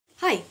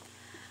Hi,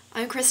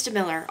 I'm Krista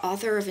Miller,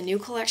 author of a new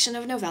collection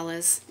of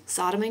novellas,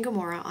 Sodom and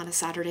Gomorrah on a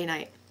Saturday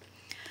Night.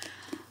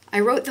 I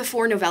wrote the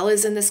 4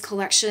 novellas in this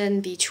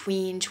collection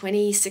between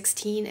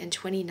 2016 and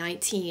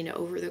 2019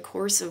 over the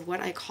course of what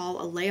I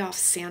call a layoff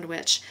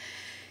sandwich,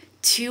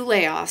 2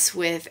 layoffs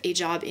with a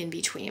job in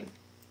between.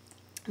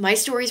 My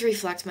stories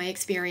reflect my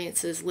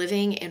experiences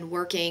living and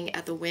working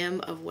at the whim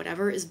of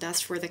whatever is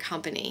best for the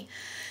company,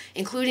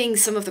 including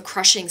some of the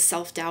crushing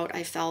self-doubt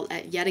I felt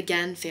at yet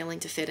again failing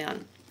to fit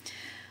in.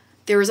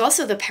 There was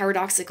also the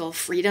paradoxical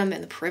freedom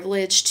and the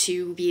privilege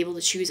to be able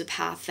to choose a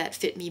path that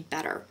fit me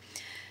better.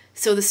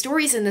 So the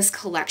stories in this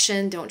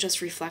collection don't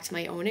just reflect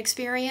my own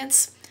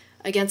experience.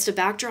 Against a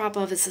backdrop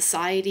of a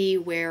society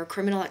where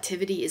criminal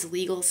activity is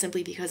legal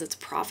simply because it's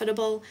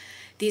profitable,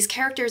 these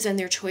characters and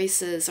their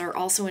choices are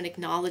also an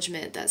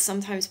acknowledgement that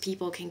sometimes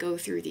people can go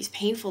through these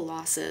painful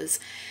losses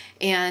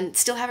and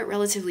still have it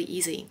relatively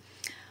easy.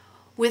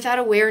 With that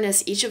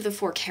awareness, each of the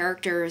 4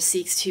 characters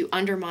seeks to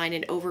undermine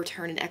and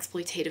overturn an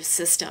exploitative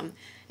system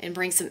and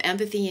bring some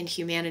empathy and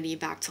humanity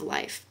back to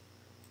life.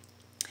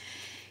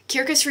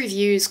 Kirkus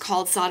Reviews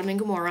called Sodom and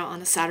Gomorrah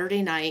on a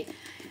Saturday Night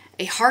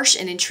a harsh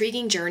and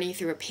intriguing journey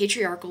through a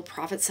patriarchal,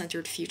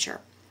 profit-centered future.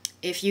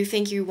 If you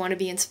think you want to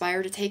be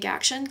inspired to take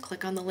action,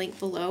 click on the link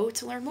below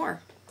to learn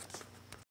more.